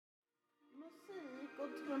Och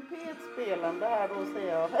trumpetspelande här då ser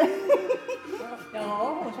jag.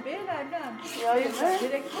 Ja, hon spelar ibland. Ja, just det.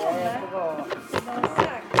 Direktioner. Det är bra. Någon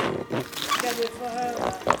sax. Ska du få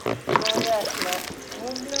höra. Ja, jäklar.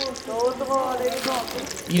 Då drar det igång.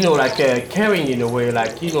 You know, like caring in a way,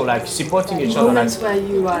 like, you know, like supporting each other. Moments Like, where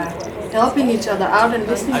you are helping each other out and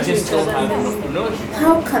listening I to just each don't other. have, no.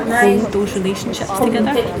 How can I hold those relationships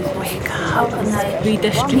together, how can I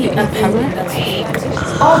redistribute the power.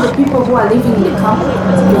 all the people who are living in the camp?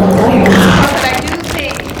 But I do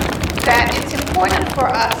think that it's important for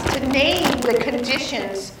us to name the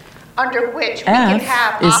conditions under which we can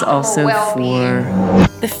have F is optimal also well-being. for,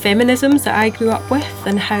 The feminisms that I grew up with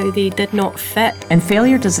and how they did not fit. and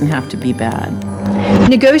failure doesn't have to be bad.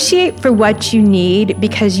 Negotiate for what you need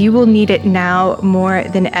because you will need it now more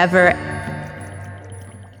than ever.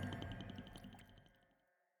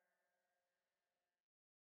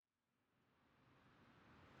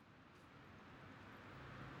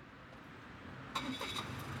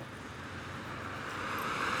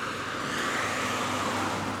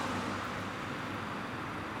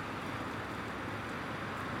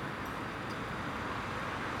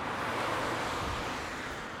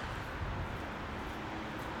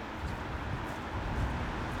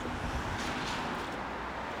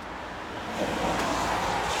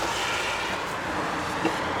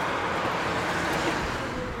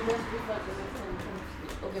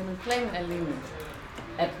 Okay, men planen er lige nu,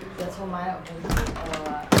 at jeg tror mig og Rune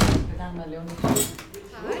og i gang med at lave noget.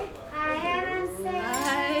 Hej.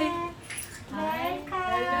 Hej. Hej.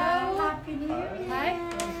 Hello. Happy New Year. Hej.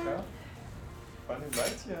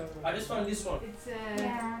 I just found this one. It's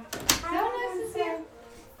Yeah. so nice to see you.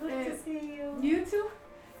 Good to see you. You too.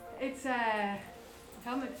 It's a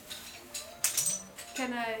helmet.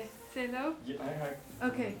 Can I say no?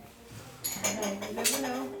 Okay. You never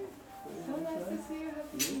know. So nice to see you.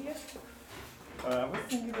 Happy New Year. I was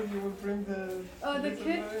thinking that you would bring the The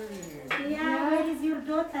kid? Yeah, where is your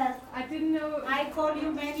daughter? I didn't know. I call you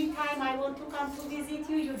many times. I want to come to visit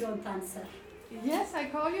you. You don't answer. Yes, I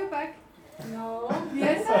call you back. No.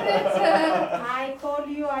 Yes, I did. I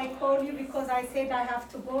call you because I said I have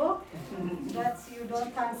to go, but you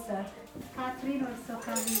don't answer. Catherine also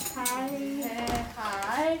coming. Hi.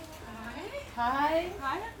 Hi. Hi.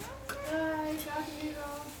 Hi. Hej,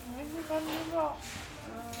 godt nytår.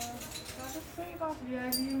 Ja,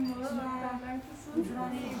 lige måde. Der er lang tid siden.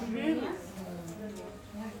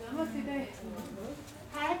 Jeg glæder mig til i dag.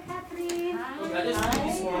 Hi, Catherine. I just take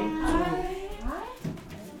this one.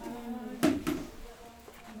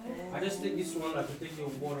 I just take this one, I can take your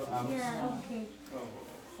water out. Yeah, okay.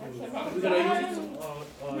 We're gonna use it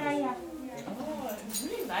or Yeah, yeah. Oh, it's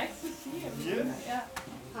really nice to see you. Yes. Yeah.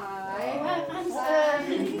 Hi. yeah.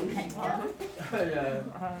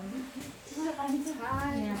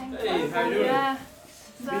 Hey, how you doing? Ja.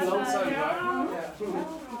 It's been a long time, right?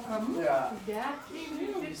 Yeah. Ja.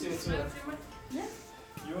 You see what's up?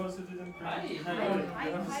 You also didn't bring Hi. you have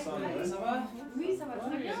a son, right? Ça va? Oui, ça va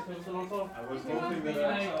très bien. Ça fait longtemps. I was hoping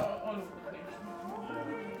that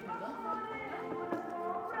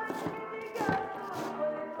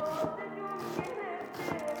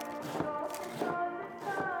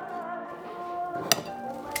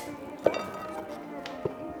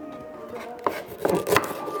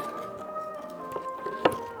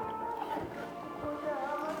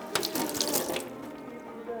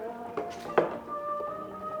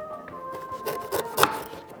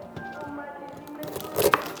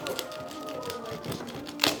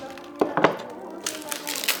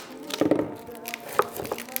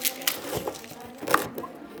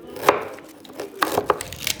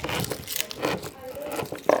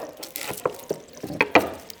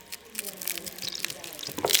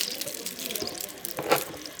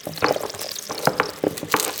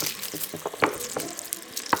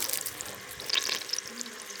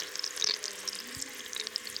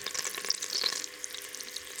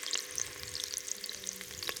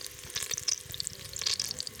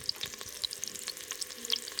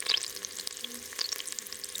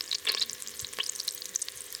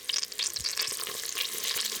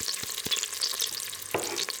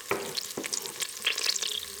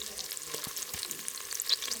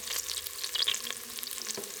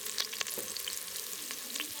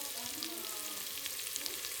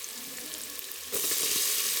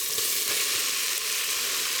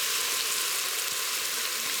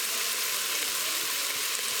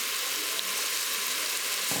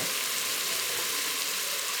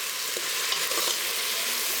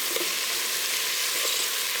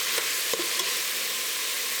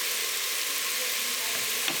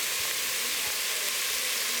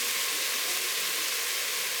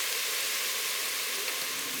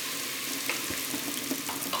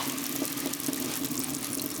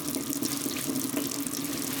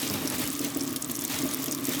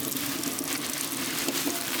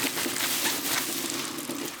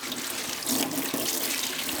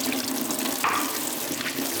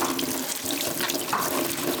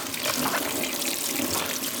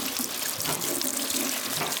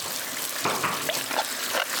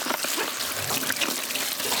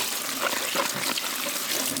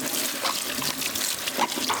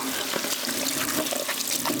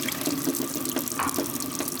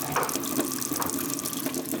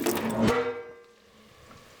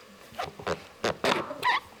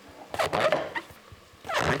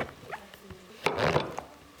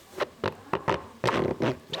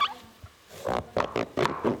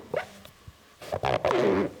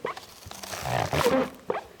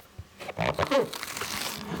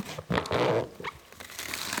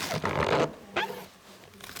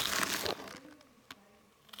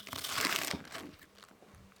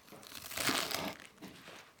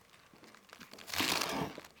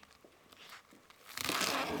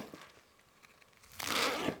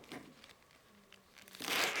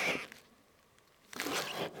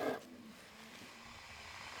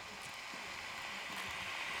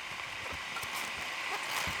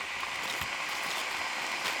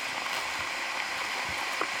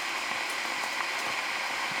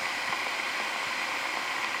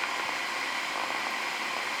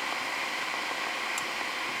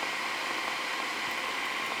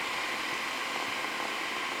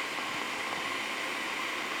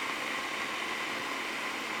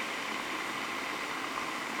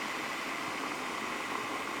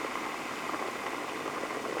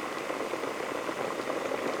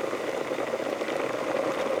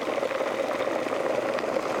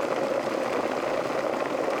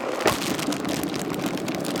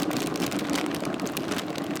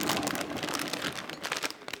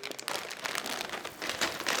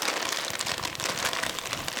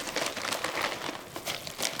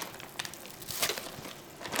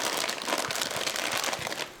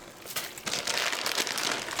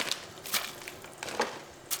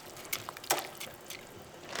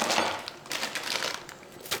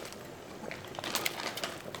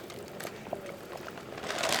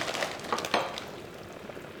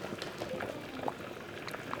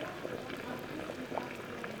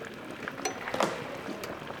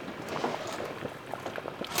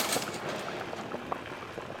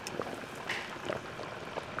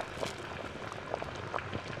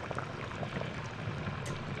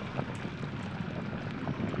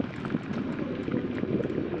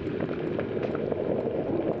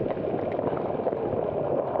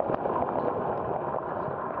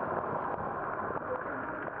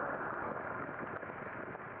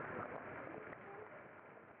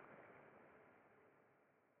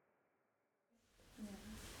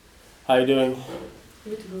How you doing?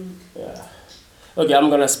 Yeah. Okay, I'm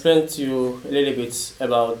gonna explain to you a little bit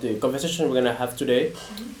about the conversation we're gonna have today.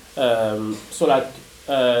 So like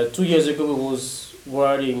 2 years ago, we was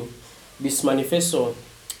writing this manifesto.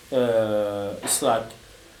 It's like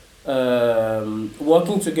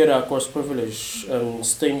working together across privilege and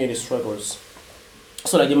staying in the struggles.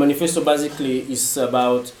 So like the manifesto basically is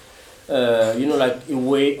about like a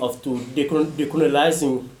way of to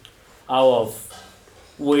decolonizing our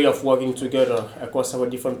way of working together across our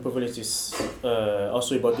different privileges,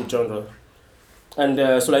 also about the genre. And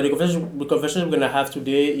so like the conversation we're gonna have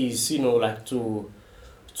today is like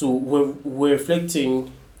we're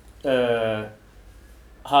reflecting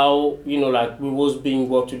how like we was being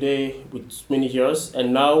worked today with many years,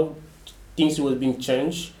 and now things was being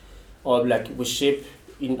changed or like reshaped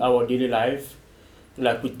in our daily life,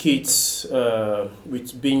 like with kids,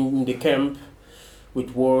 with being in the camp,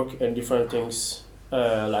 with work and different things.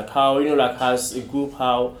 Like how like as a group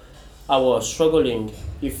how our struggling,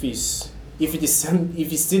 if it's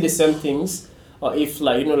still the same things, or if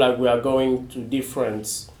like like we are going to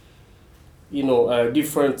different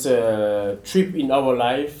different trip in our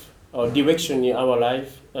life or direction in our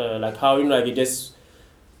life, like how like it just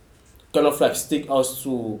kind of like stick us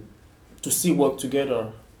to see work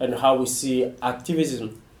together, and how we see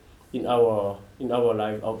activism in our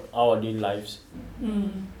life, our daily lives.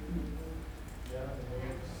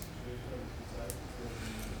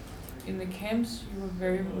 In the camps, you were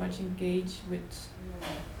very much engaged with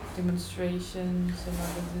demonstrations and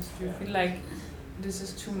all of this. Do you feel like this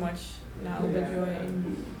is too much now that you're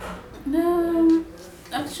in? No,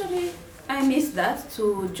 actually, I miss that,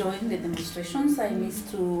 to join the demonstrations. I miss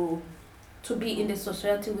to be in the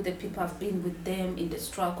society with the people. I've been with them in the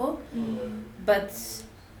struggle. But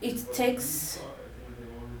it takes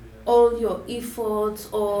all your efforts,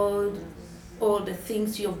 all the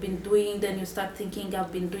things you've been doing, then you start thinking,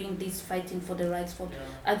 I've been doing this, fighting for the rights for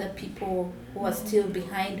other people who are still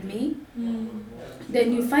behind me.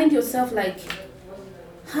 Then you find yourself like,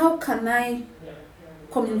 how can I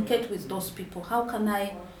communicate with those people? How can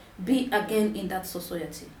I be again in that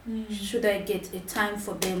society? Should I get a time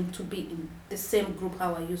for them to be in the same group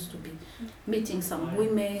how I used to be? Meeting some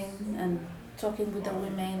women and talking with the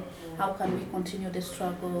women. How can we continue the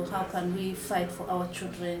struggle? How can we fight for our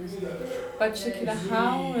children? But Shakira,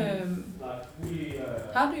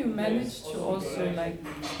 how do you manage to also like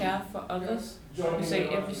care for others? You say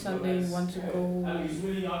every Sunday you want to go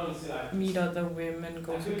meet other women,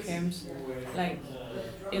 go to camps. Like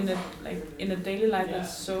in a daily life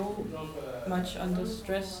that's so much under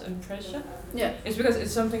stress and pressure. Yeah. It's because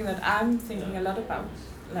it's something that I'm thinking a lot about.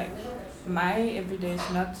 Like my everyday is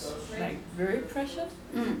not like very pressured,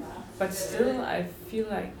 but still I feel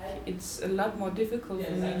like it's a lot more difficult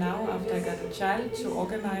for me now after I got a child to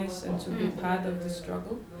organize and to be part of the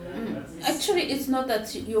struggle. Actually, it's not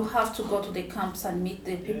that you have to go to the camps and meet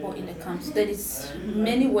the people in the camps. There is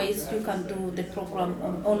many ways you can do the program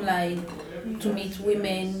online, to meet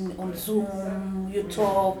women on Zoom. You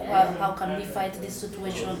talk, how can we fight this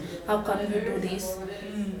situation? How can we do this?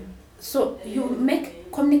 So you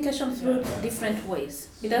make communication through different ways.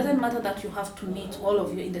 It doesn't matter that you have to meet all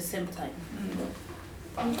of you in the same time.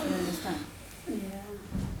 You understand?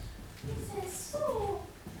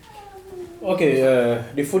 Okay,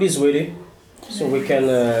 the food is ready, so we can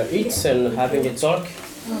eat and having a talk.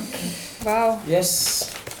 Okay. Wow.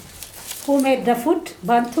 Yes. Who made the food?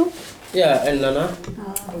 Bantu? Yeah, and Nana.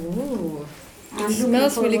 Oh. It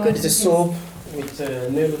smells really good. It's a soup with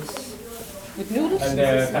noodles. With noodles? And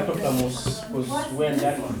kartoffelmus, because we're in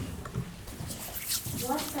Denmark.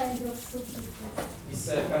 What kind of soup is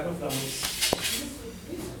that? It's kartoffelmus.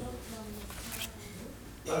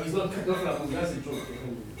 No, it's not kartoffelmus, that's a joke.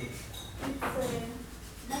 It's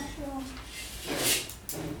mushroom.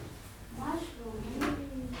 Mushroom.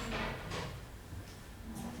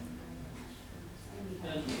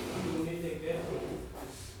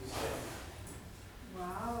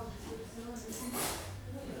 Wow.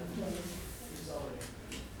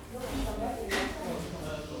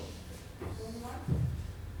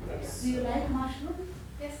 Do you like mushroom?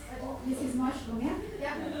 Yes, I do. This is mushroom, yeah?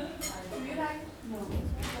 Yeah. Do you like? No.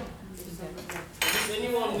 Does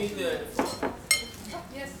anyone need the...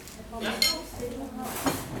 Yes. Yeah?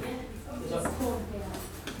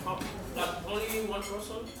 Like only one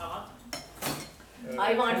person?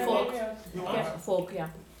 I want fork. Yeah, fork, yeah.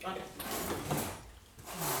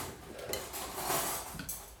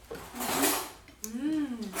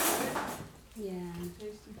 Yeah.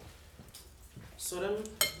 Sodom?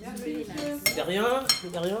 Y'a rien?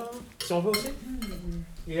 Y'a rien? Si on veut aussi?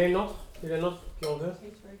 Il y a une autre? Il y a une autre qui en veut?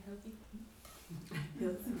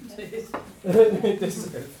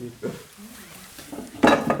 selfie.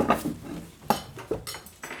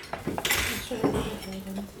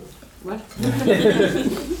 What?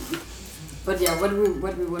 But yeah, what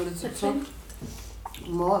we wanted to talk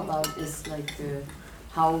more about is like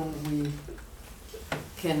how we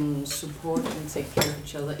can support and take care of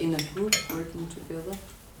each other in a group working together,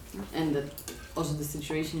 and that also the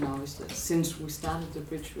situation now is that since we started the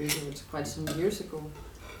Bridge Radio, it's quite some years ago,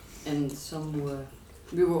 and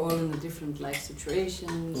we were all in a different life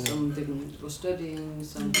situation. Some were studying,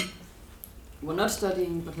 some were not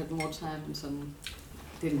studying but had more time, and some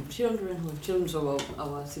didn't have children who have children, so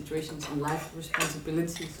our situations and life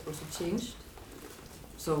responsibilities also changed.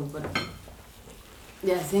 So, but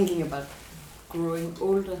yeah, thinking about growing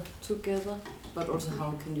older together, but also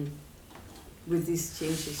how can you, with these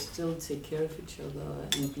changes, still take care of each other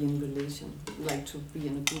and be in relation, like to be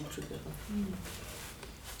in a group together.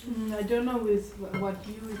 I don't know with what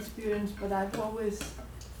you experienced, but I've always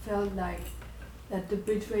felt like that the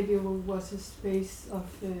Bridge Radio was a space of,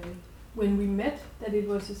 when we met, that it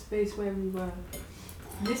was a space where we were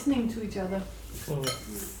listening to each other.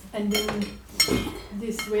 And then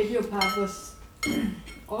this radio part was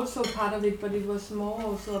also part of it, but it was more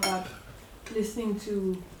also about listening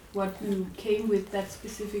to what you came with that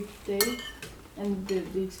specific day and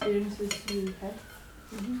the experiences you had.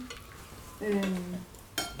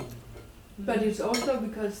 But it's also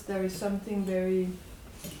because there is something very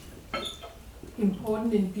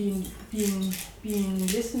important in being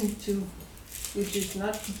listened to, which is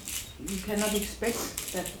not, you cannot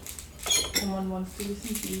expect that someone wants to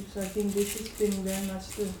listen to you. So I think this has been very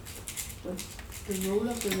much the role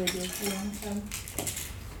of the radio for a long time.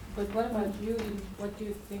 But what about you? What do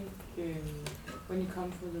you think when you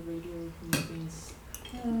come for the radio meetings?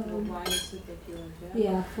 Why is it that you are there?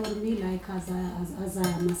 Yeah, for me, like as I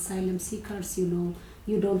am asylum seekers, you know,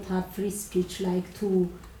 you don't have free speech, like to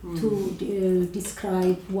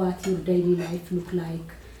describe what your daily life look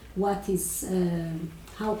like. What is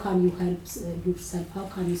how can you help yourself? How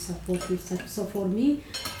can you support yourself? So for me,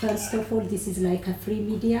 first of all, this is like a free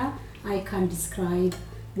media. I can describe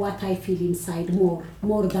what I feel inside more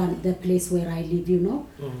than the place where I live, you know,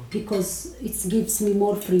 because it gives me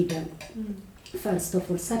more freedom. First of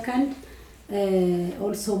all. Second,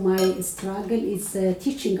 also my struggle is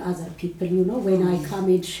teaching other people, you know, when I come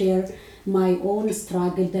and share my own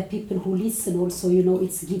struggle, the people who listen also, you know,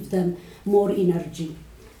 it's give them more energy.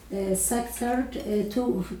 Third,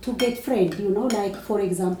 to get friends, you know, like for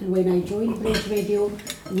example, when I joined Bridge Radio,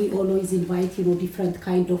 we always invite, you know, different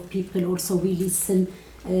kind of people. Also, we listen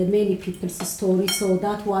many people's stories, so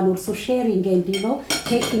that one also sharing and, you know,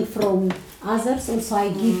 taking from others, also I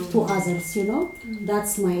give to others, you know.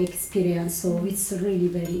 That's my experience, so it's really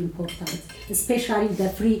very important, especially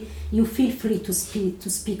the you feel free to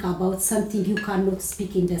speak about something you cannot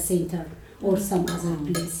speak in the center or some other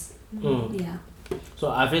place. Yeah. So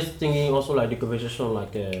I was thinking also like the conversation,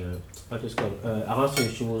 like what is called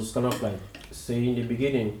Arantxa, she was kind of like saying in the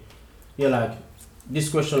beginning, yeah, like this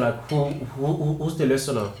question, like who's the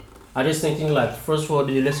listener? I just thinking like first of all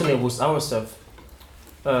the listener was ourselves.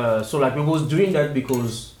 So like we was doing that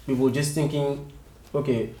because we were just thinking,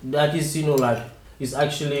 okay, that is, you know, like is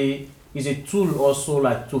actually is a tool also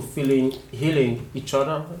like to healing each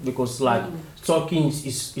other, because like talking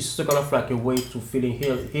is kind of like a way to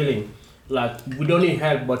healing. Like we don't need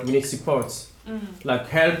help, but we need support. Like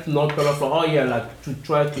help, not kind of like, oh yeah, like to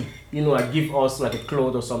try to, you know, like give us like a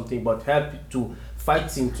cloth or something, but help to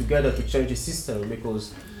fighting together to change the system.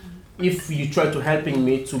 Because if you try to helping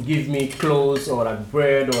me to give me clothes or like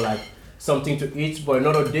bread or like something to eat, but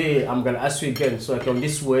another day I'm gonna ask you again. So like on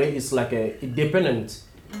this way, it's like a dependent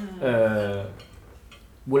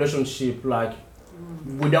relationship. Like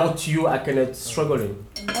without you, I cannot struggling.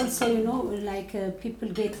 Also, you know, like people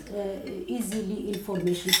get easily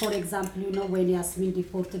information. For example, you know, when Yasmin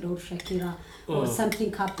deported or Shakira or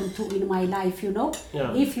something happened to in my life, you know,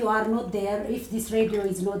 if you are not there, if this radio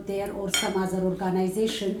is not there or some other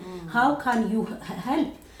organization, how can you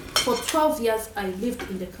help? For 12 years, I lived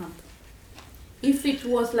in the camp. If it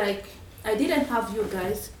was like, I didn't have you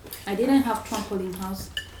guys, I didn't have trampoline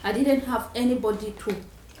house, I didn't have anybody to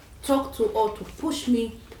talk to or to push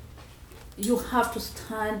me, you have to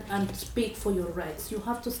stand and speak for your rights. You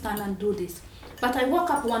have to stand and do this. But I woke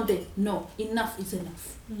up one day, no, enough is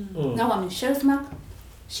enough. Now I'm in Shellsmark,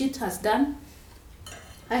 shit has done.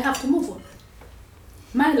 I have to move on.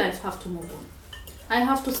 My life have to move on. I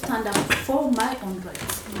have to stand up for my own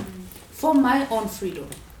rights, for my own freedom.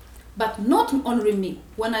 But not only me.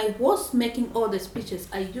 When I was making all the speeches,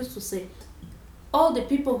 I used to say, all the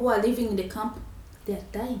people who are living in the camp, they are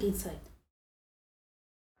dying inside.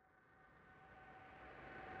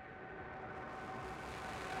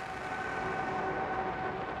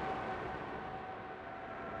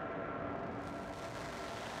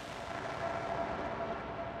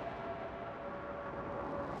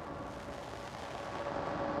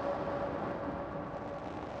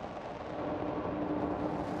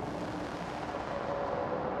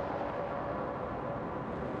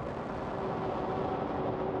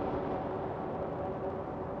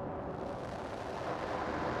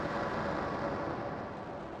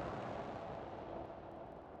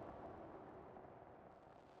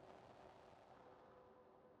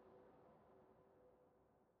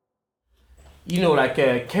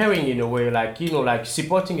 caring in a way, like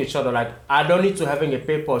supporting each other. Like I don't need to having a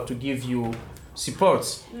paper to give you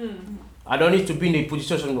support. I don't need to be in a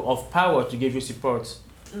position of power to give you support.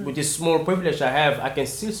 With the small privilege I have, I can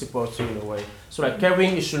still support you in a way. So like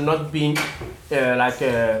caring, it should not be in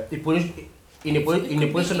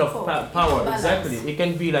a position of power. Exactly. It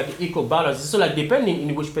can be like equal balance. So like depending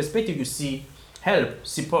in which perspective you see help,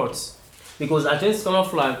 support. Because I think kind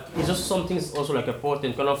of like it's just something also like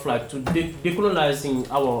important, kind of like to decolonizing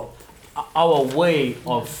our way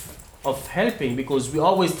of helping, because we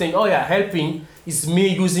always think, oh yeah, helping is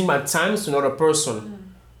me using my time to another person.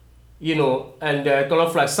 And kind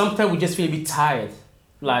of like sometimes we just feel a bit tired.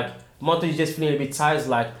 Like Monty just feeling a bit tired,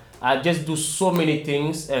 like I just do so many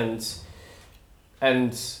things and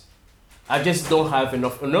I just don't have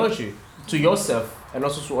enough energy to yourself and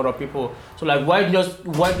also to other people. So like why just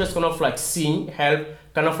kind of like seeing help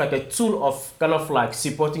kind of like a tool of kind of like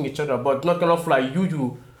supporting each other, but not kind of like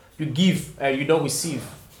you give and you don't receive.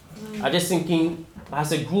 I just thinking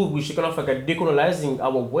as a group we should kind of like decolonizing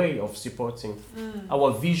our way of supporting,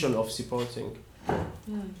 our vision of supporting.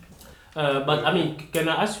 But I mean, can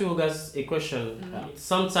I ask you guys a question?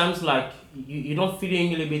 Sometimes like you don't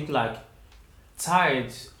feeling a little bit like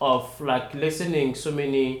tired of like listening so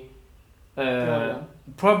many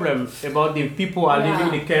problem about the people who are living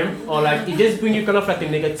in the camp, or like it just bring you kind of like a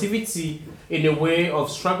negativity in a way of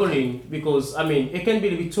struggling, because I mean it can be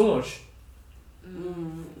a bit too much.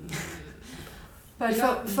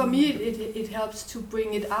 But for me it helps to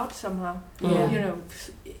bring it out somehow.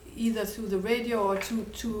 Either through the radio or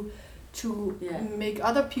to make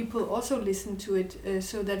other people also listen to it,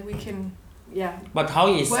 so that we can but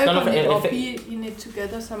how is work kind of on it or be in it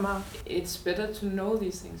together somehow. It's better to know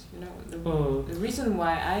these things, The reason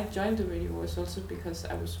why I joined the radio was also because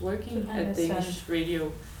I was working at Danish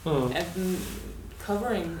radio and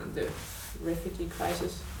covering the refugee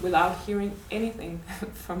crisis without hearing anything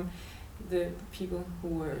from the people who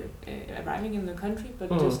were arriving in the country, but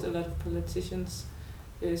just a lot of politicians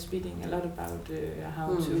speaking a lot about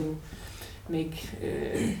how to make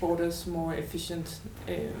borders more efficient.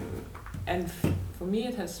 And for me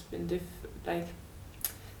it has been like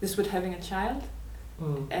this with having a child.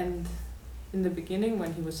 And in the beginning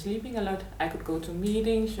when he was sleeping a lot, I could go to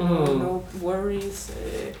meetings, no worries,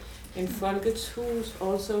 in Folkets Hus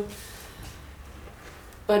also.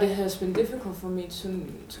 But it has been difficult for me to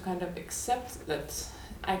kind of accept that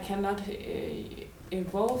I cannot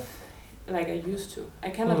evolve like I used to.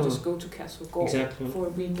 I cannot just go to Kærshovedgård for a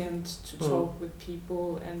weekend to talk with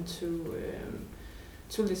people and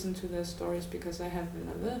to listen to their stories, because I have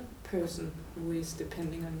another person who is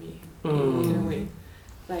depending on me in a way.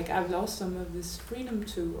 Like I've lost some of this freedom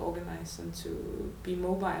to organize and to be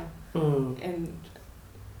mobile. And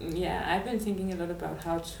I've been thinking a lot about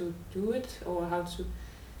how to do it, or how to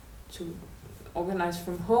organize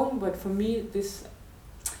from home. But for me this,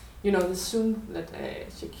 the Zoom that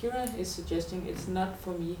Shakira is suggesting, it's not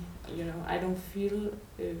for me. I don't feel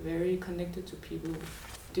very connected to people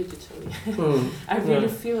digitally. I really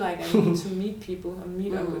feel like I need to meet people and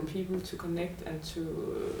meet up with people to connect and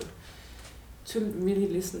to really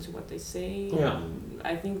listen to what they say.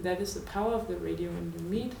 I think that is the power of the radio, when you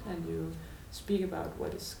meet and you speak about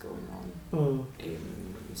what is going on.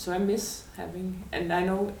 So I miss having, and I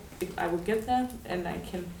know if I will get there, and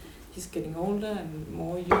he's getting older and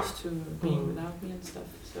more used to being without me and stuff.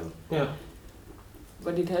 So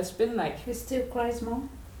but it has been like he still cries more.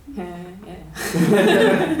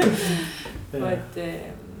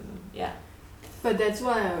 But that's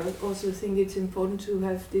why I also think it's important to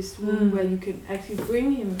have this room where you can actually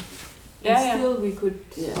bring him. Still we could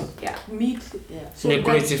meet. So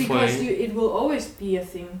that's because it will always be a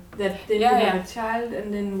thing that then you have a child,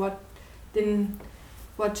 and then what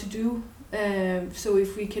to do. So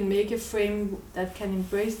if we can make a frame that can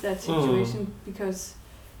embrace that situation, because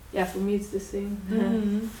for me it's the same.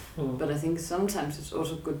 But I think sometimes it's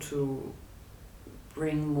also good to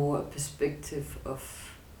bring more a perspective of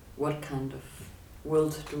what kind of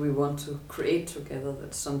world do we want to create together.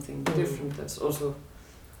 That's something different, that's also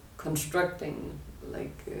constructing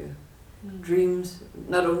like dreams,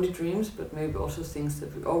 not only dreams, but maybe also things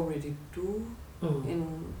that we already do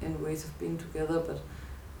in ways of being together. But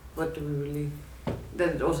what do we really,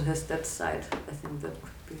 that it also has that side. I think that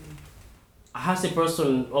could be. Has a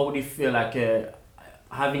person already feel like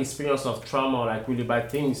having experience of trauma, like really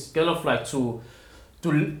bad things, kind of like to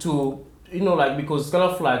like, because kind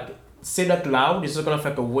of like say that loud is kind of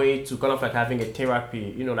like a way to kind of like having a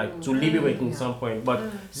therapy, like to liberate in some point. But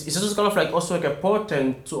it's also kind of like also like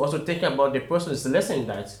important to also think about the person is listening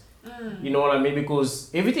that. You know what I mean?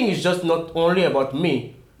 Because everything is just not only about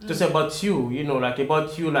me. just about you, like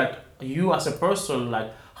about you, like you as a person,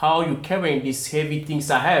 like how you carrying these heavy things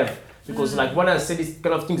I have. Because like when I say these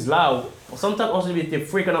kind of things loud, sometimes also with the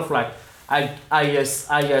free kind of like I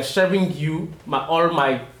sharing you all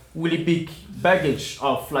my really big baggage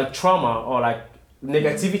of like trauma or like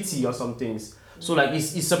negativity or some things. So like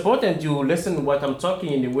it's important you listen to what I'm talking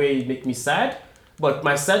in the way it make me sad, but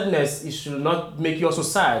my sadness it should not make you also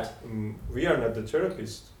sad. We are not the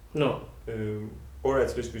therapist. No. Or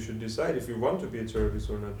at least we should decide if we want to be a therapist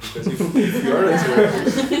or not. Because if you are a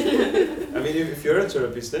therapist, I mean, if you're a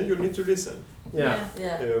therapist, then you need to listen. Yeah.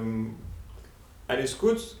 And it's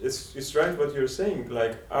good. It's right what you're saying.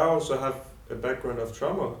 Like I also have a background of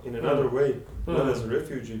trauma in another way, not as a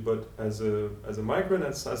refugee, but as a migrant,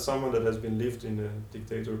 as someone that has been lived in a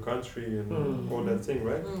dictator country and all that thing,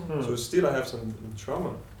 right? So still I have some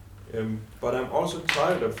trauma, but I'm also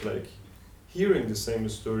tired of like hearing the same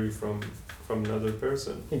story from another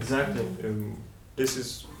person. Exactly.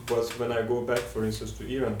 This was when I go back, for instance, to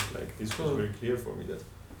Iran. Like this was very clear for me that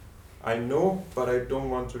I know, but I don't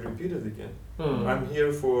want to repeat it again. I'm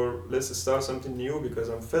here for let's start something new because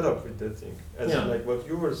I'm fed up with that thing. As like what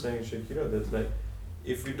you were saying, Shakira, that like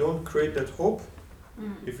if you don't create that hope,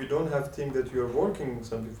 if you don't have think that you're working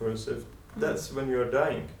something for yourself, that's when you're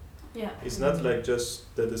dying. Yeah. It's not like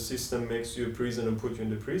just that the system makes you a prison and put you in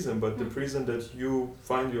the prison, but the prison that you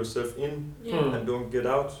find yourself in and don't get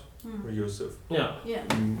out with yourself.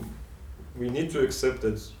 We need to accept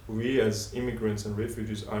that we as immigrants and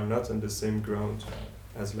refugees are not on the same ground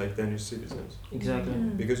as like Danish citizens. Exactly.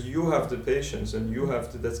 Because you have the patience and you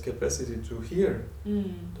have that capacity to hear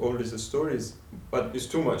all these stories, but it's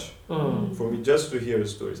too much for me just to hear the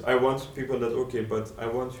stories. I want people that, okay, but I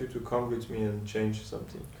want you to come with me and change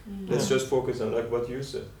something. Let's just focus on like what you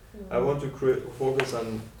said. I want to focus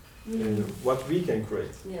on what we can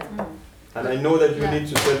create. And I know that you need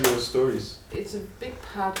to tell your stories. It's a big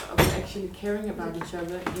part of actually caring about each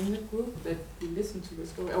other in the group that we listen to the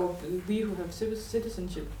story, or we who have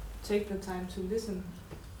citizenship take the time to listen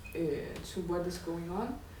to what is going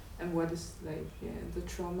on and what is like the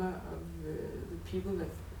trauma of the people that,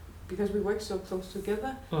 because we work so close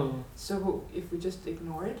together. So if we just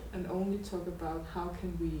ignore it and only talk about how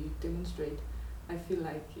can we demonstrate, I feel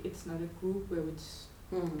like it's not a group where we just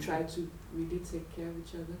try to really take care of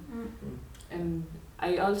each other. And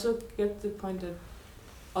I also get the point that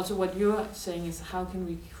also what you're saying is how can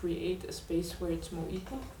we create a space where it's more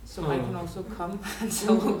equal, so I can also come and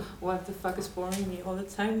so what the fuck is boring me all the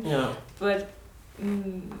time. But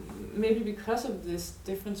maybe because of this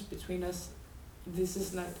difference between us, this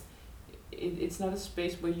is not it's not a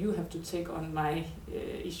space where you have to take on my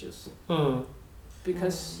issues.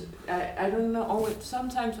 Because I don't know, always,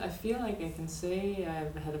 sometimes I feel like I can say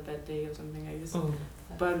I've had a bad day or something like this,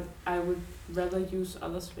 but I would rather use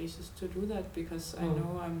other spaces to do that because I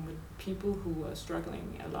know I'm with people who are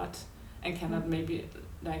struggling a lot and cannot maybe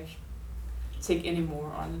like take any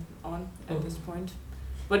more on at this point.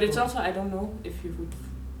 But it's also, I don't know if you would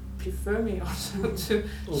prefer me also to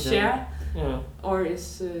share or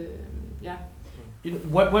is,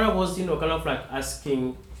 When I was, kind of like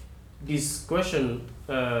asking this question,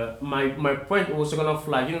 my point was kind of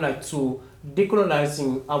like, like to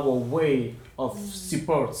decolonizing our way of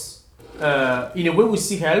supports. In a way we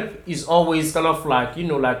see help is always kind of like,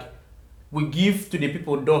 like we give to the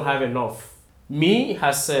people who don't have enough. Me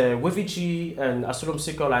as a refugee and asylum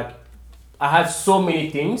seeker, like I have so many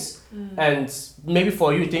things, and maybe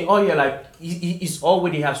for you think, oh yeah, like it's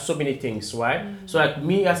already have so many things, right? So like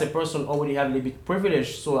me as a person already have a little bit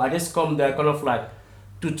privilege, so I just come there kind of like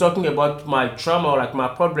to talking about my trauma or like my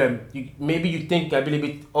problem. Maybe you think I a little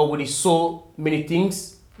bit already so many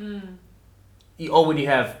things you already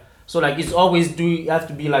have. So like it's always you have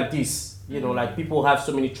to be like this, like people have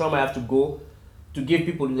so many trauma, I have to go to give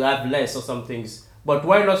people who have less or some things. But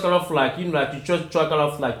why not kind of like, like you just try kind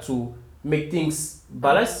of like to make things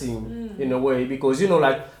balancing in a way, because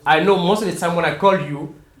like I know most of the time when I call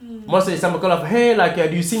you, most of the time I call up, hey, like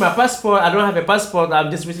do you see my passport? I don't have a passport,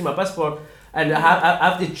 I'm just missing my passport. And I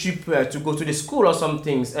have the trip to go to the school or some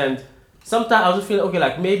things, and sometimes I also feel okay,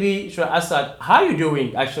 like maybe should I ask that, how are you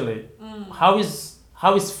doing actually? How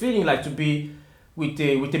is feeling like to be with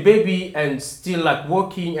the baby and still like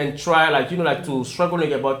working and try like like to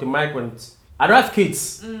struggling about the migrants. I don't have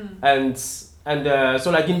kids, and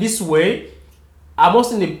so like in this way, I'm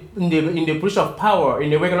also in the position of power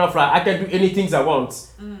in a way kind of like I can do anything I want,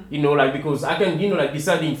 like because I can like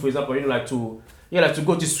deciding, for example, like to. Like to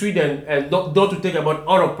go to Sweden and not to think about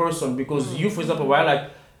other person, because you, for example, why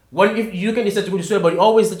like if you can decide to go to Sweden, but you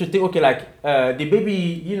always have to think, okay, like the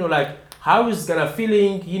baby, like how is gonna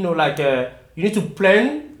feeling, like you need to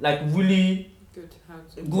plan like really Good.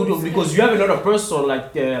 because you have a lot of person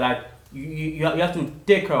like you have to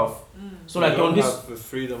take care of. So like you on don't this. have the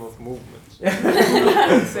freedom of movement. When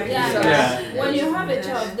you have a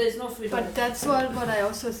job, there's no freedom. But that's what I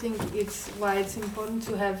also think it's why it's important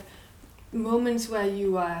to have moments where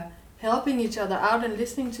you are helping each other out and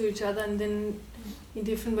listening to each other, and then in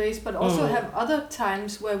different ways, but also have other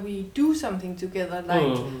times where we do something together,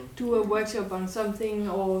 like do a workshop on something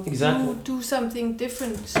or do something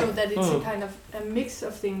different, so that it's a kind of a mix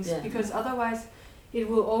of things, because otherwise it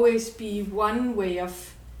will always be one way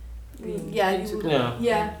of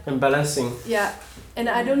and balancing. Yeah, and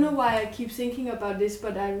I don't know why I keep thinking about this,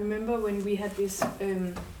 but I remember when we had this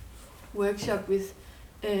workshop with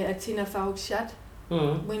Atina Farrokhzad,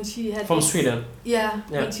 when she had from Sweden.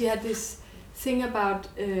 When she had this thing about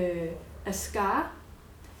a scar,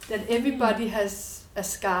 that everybody has a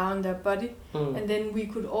scar on their body, and then we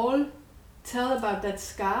could all tell about that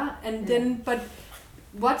scar, and then but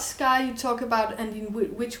what scar you talk about and in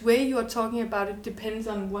which way you are talking about it depends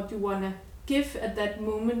on what you want to give at that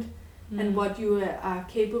moment and what you are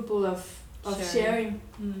capable of sharing.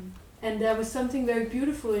 And there was something very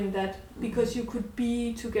beautiful in that, because you could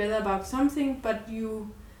be together about something, but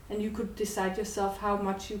you could decide yourself how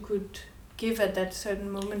much you could give at that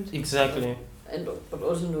certain moment. Exactly. And but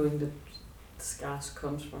also knowing that scars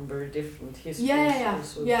comes from very different histories.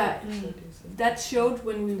 That showed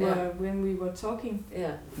when we were talking.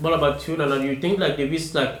 Yeah. What about you, Nana? Do you think like there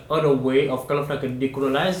is like other way of kind of like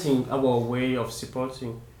decolonizing our way of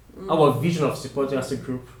supporting, our vision of supporting as a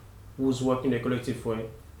group who's working in a collective way?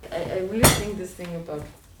 I really think this thing about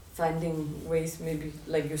finding ways, maybe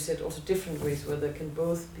like you said, also different ways where there can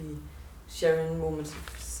both be sharing moments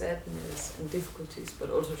of sadness and difficulties, but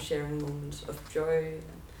also sharing moments of joy.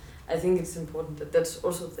 I think it's important that that's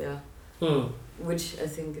also there, which I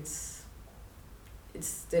think it's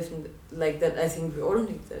definitely like that. I think we all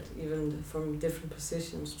need that, even from different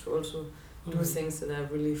positions, to also do things that are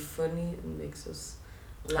really funny and makes us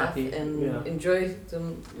laugh and enjoy the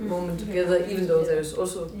moment together, even though there's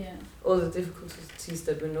also all the difficulties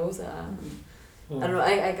that we know there are. I don't know,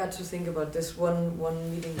 I got to think about this one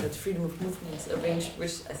meeting that Freedom of Movements arranged,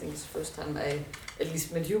 which I think is the first time I at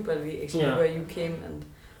least met you, Balvi, actually, where you came and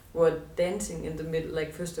were dancing in the middle.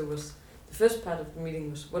 Like first there was, the first part of the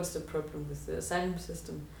meeting was what's the problem with the asylum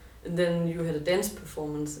system, and then you had a dance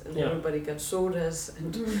performance and everybody got sodas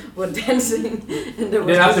and were dancing, and there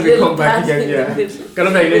was after we come back again, kind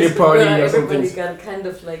of like any party or something. Everybody got kind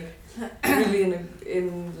of like really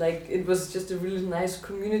in like, it was just a really nice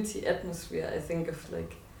community atmosphere, I think, of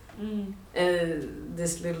like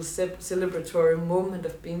this little celebratory moment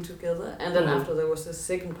of being together. And then after there was the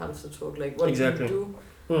second part of the talk, like what do you do?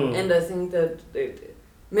 And I think that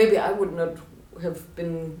maybe I would not have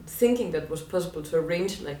been thinking that was possible to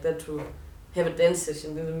arrange like that, to have a dance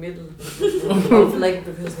session in the middle of like,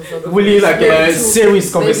 because I thought really like a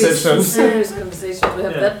serious conversation. Serious conversation to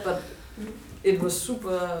have that, but it was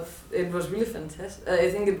it was really fantastic. I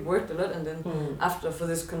think it worked a lot, and then after, for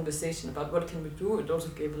this conversation about what can we do, it also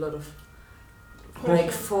gave a lot of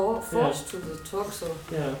like force to the talk. So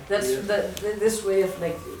that's this way of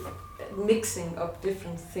like mixing up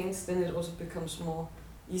different things, then it also becomes more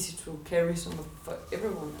easy to carry some of, for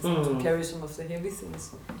everyone, I think, to carry some of the heavy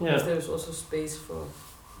things. Because there is also space for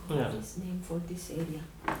this name for this area.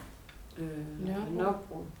 No,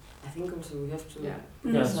 I think also we have to. I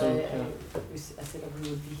said that we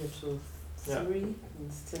would be here till 3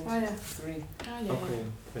 and still 3.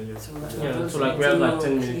 So like we have like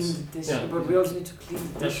 10 minutes. But we also need to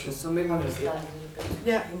clean the dishes, so maybe we'll start.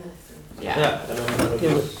 Can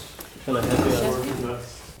I help you?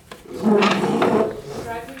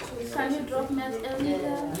 Can you drop me at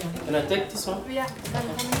Elvira? Can I take this one? Yeah,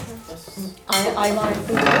 I'm coming. I want to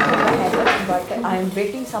go ahead, but I am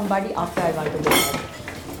waiting somebody after I want to go ahead.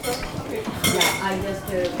 Yeah, I just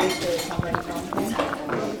wait somebody comes in.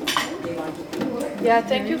 They want to. Yeah,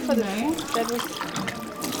 thank you for the food. That was